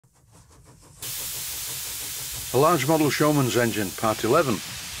A large model Showman'S engine, part 11,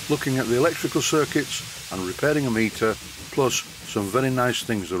 looking at the electrical circuits and repairing a meter, plus some very nice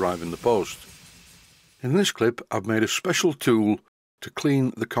things arrive in the post. In this clip I've made a special tool to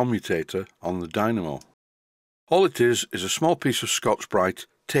clean the commutator on the Dynamo. All it is a small piece of Scotch-Brite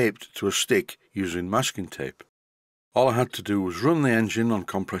taped to a stick using masking tape. All I had to do was run the engine on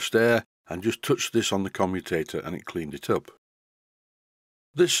compressed air and just touch this on the commutator and it cleaned it up.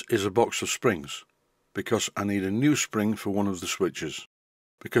 This is a box of springs, because I need a new spring for one of the switches,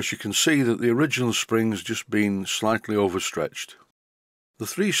 because you can see that the original spring's just been slightly overstretched. The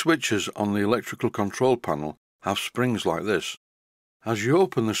three switches on the electrical control panel have springs like this. As you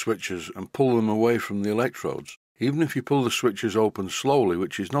open the switches and pull them away from the electrodes, even if you pull the switches open slowly,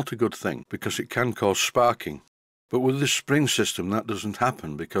 which is not a good thing because it can cause sparking, but with this spring system that doesn't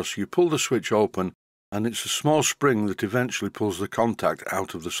happen because you pull the switch open and it's a small spring that eventually pulls the contact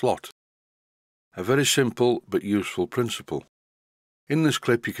out of the slot. A very simple but useful principle. In this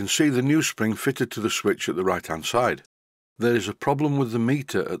clip you can see the new spring fitted to the switch at the right hand side. There is a problem with the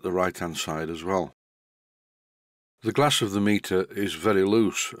meter at the right hand side as well. The glass of the meter is very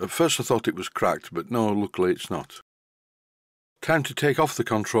loose. At first I thought it was cracked, but no, luckily it's not. Time to take off the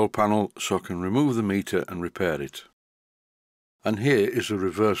control panel so I can remove the meter and repair it. And here is a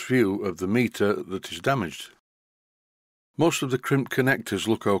reverse view of the meter that is damaged. Most of the crimped connectors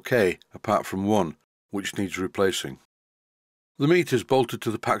look okay, apart from one, which needs replacing. The meter is bolted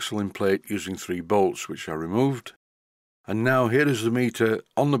to the Paxilin plate using 3 bolts, which I removed. And now here is the meter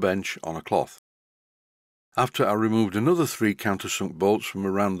on the bench on a cloth. After I removed another 3 countersunk bolts from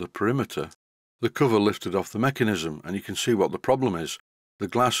around the perimeter, the cover lifted off the mechanism and you can see what the problem is. The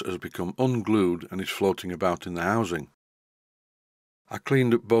glass has become unglued and is floating about in the housing. I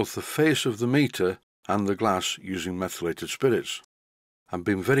cleaned up both the face of the meter and the glass using methylated spirits. I'm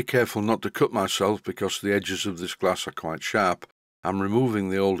being very careful not to cut myself because the edges of this glass are quite sharp. I'm removing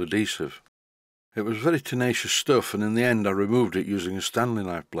the old adhesive. It was very tenacious stuff and in the end I removed it using a Stanley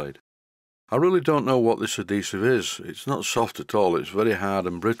knife blade. I really don't know what this adhesive is. It's not soft at all, it's very hard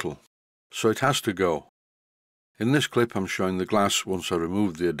and brittle. So it has to go. In this clip I'm showing the glass once I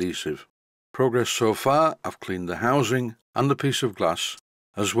removed the adhesive. Progress so far, I've cleaned the housing and the piece of glass,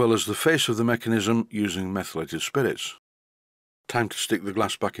 as well as the face of the mechanism using methylated spirits. Time to stick the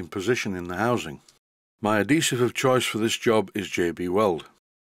glass back in position in the housing. My adhesive of choice for this job is JB Weld,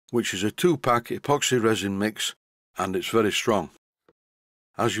 which is a 2-pack epoxy resin mix and it's very strong.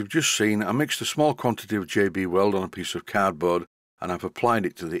 As you've just seen, I mixed a small quantity of JB Weld on a piece of cardboard and I've applied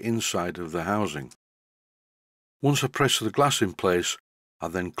it to the inside of the housing. Once I pressed the glass in place, I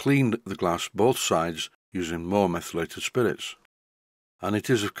then cleaned the glass both sides using more methylated spirits. And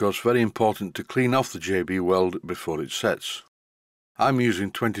it is of course very important to clean off the JB Weld before it sets. I'm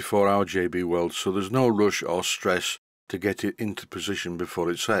using 24-hour JB Weld, so there's no rush or stress to get it into position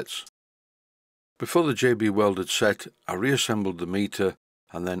before it sets. Before the JB Weld had set, I reassembled the meter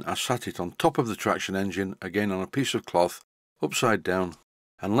and then I sat it on top of the traction engine again on a piece of cloth, upside down,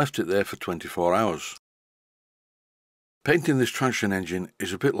 and left it there for 24 hours. Painting this traction engine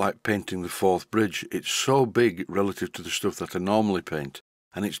is a bit like painting the Forth Bridge. It's so big relative to the stuff that I normally paint,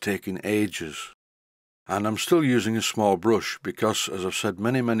 and it's taking ages. And I'm still using a small brush because, as I've said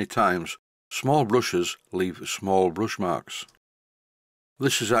many times, small brushes leave small brush marks.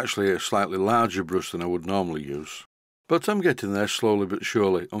 This is actually a slightly larger brush than I would normally use. But I'm getting there slowly but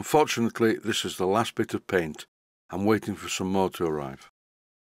surely. Unfortunately, this is the last bit of paint. I'm waiting for some more to arrive.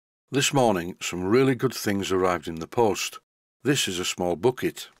 This morning, some really good things arrived in the post. This is a small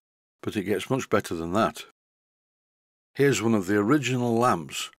bucket, but it gets much better than that. Here's one of the original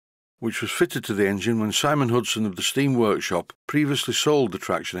lamps, which was fitted to the engine when Simon Hudson of the Steam Workshop previously sold the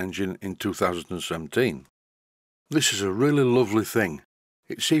traction engine in 2017. This is a really lovely thing.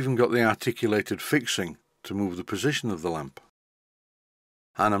 It's even got the articulated fixing to move the position of the lamp.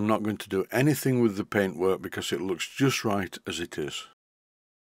 And I'm not going to do anything with the paintwork because it looks just right as it is.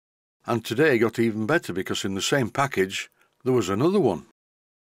 And today got even better because in the same package there was another one.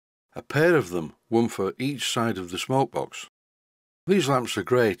 A pair of them, one for each side of the smoke box. These lamps are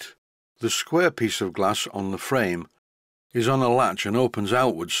great. The square piece of glass on the frame is on a latch and opens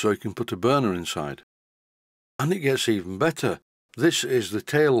outwards so you can put a burner inside. And it gets even better. This is the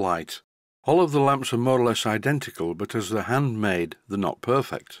tail light. All of the lamps are more or less identical, but as they're handmade, they're not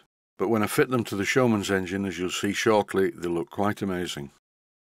perfect. But when I fit them to the Showman'S engine, as you'll see shortly, they look quite amazing.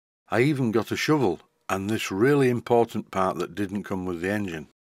 I even got a shovel, and this really important part that didn't come with the engine.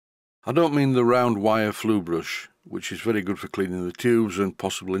 I don't mean the round wire flue brush, which is very good for cleaning the tubes and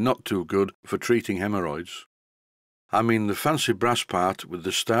possibly not too good for treating hemorrhoids. I mean the fancy brass part with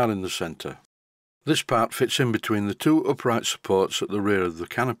the star in the centre. This part fits in between the two upright supports at the rear of the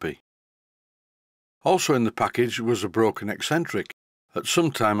canopy. Also in the package was a broken eccentric. At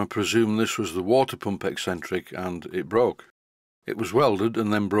some time I presume this was the water pump eccentric and it broke. It was welded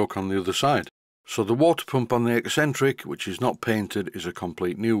and then broke on the other side. So the water pump on the eccentric, which is not painted, is a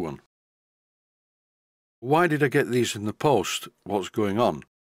complete new one. Why did I get these in the post? What's going on?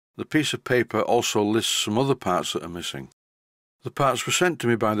 The piece of paper also lists some other parts that are missing. The parts were sent to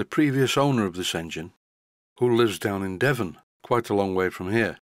me by the previous owner of this engine, who lives down in Devon, quite a long way from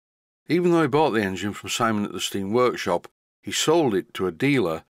here. Even though he bought the engine from Simon at the Steam Workshop, he sold it to a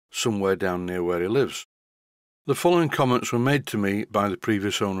dealer somewhere down near where he lives. The following comments were made to me by the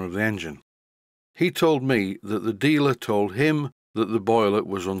previous owner of the engine. He told me that the dealer told him that the boiler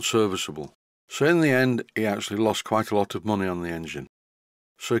was unserviceable. So in the end, he actually lost quite a lot of money on the engine.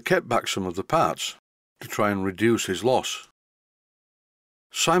 So he kept back some of the parts to try and reduce his loss.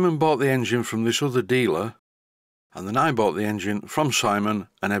 Simon bought the engine from this other dealer, and then I bought the engine from Simon,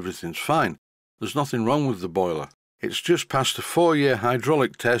 and everything's fine. There's nothing wrong with the boiler. It's just passed a 4-year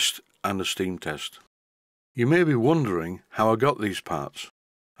hydraulic test and a steam test. You may be wondering how I got these parts.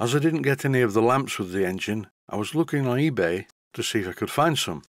 As I didn't get any of the lamps with the engine, I was looking on eBay to see if I could find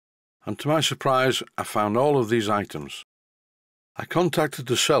some. And to my surprise, I found all of these items. I contacted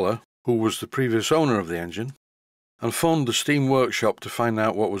the seller, who was the previous owner of the engine, and phoned the Steam Workshop to find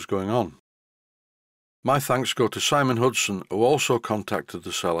out what was going on. My thanks go to Simon Hudson, who also contacted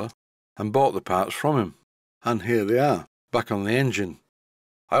the seller and bought the parts from him. And here they are, back on the engine.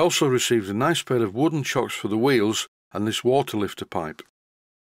 I also received a nice pair of wooden chocks for the wheels and this water lifter pipe.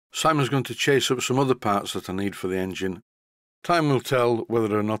 Simon's going to chase up some other parts that I need for the engine. Time will tell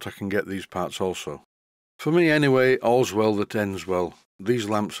whether or not I can get these parts also. For me anyway, all's well that ends well. These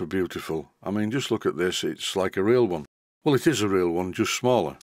lamps are beautiful. I mean, just look at this, it's like a real one. Well, it is a real one, just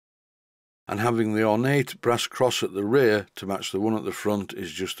smaller. And having the ornate brass cross at the rear to match the one at the front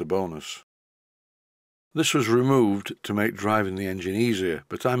is just a bonus. This was removed to make driving the engine easier,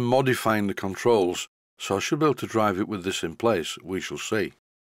 but I'm modifying the controls, so I should be able to drive it with this in place. We shall see.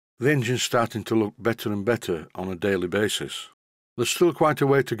 The engine's starting to look better and better on a daily basis. There's still quite a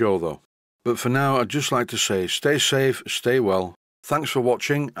way to go though. But for now, I'd just like to say stay safe, stay well. Thanks for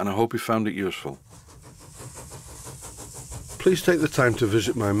watching, and I hope you found it useful. Please take the time to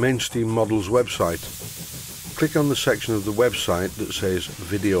visit my main Steam Models website. Click on the section of the website that says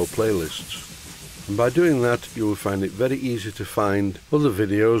Video Playlists. And by doing that, you will find it very easy to find other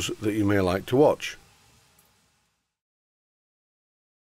videos that you may like to watch.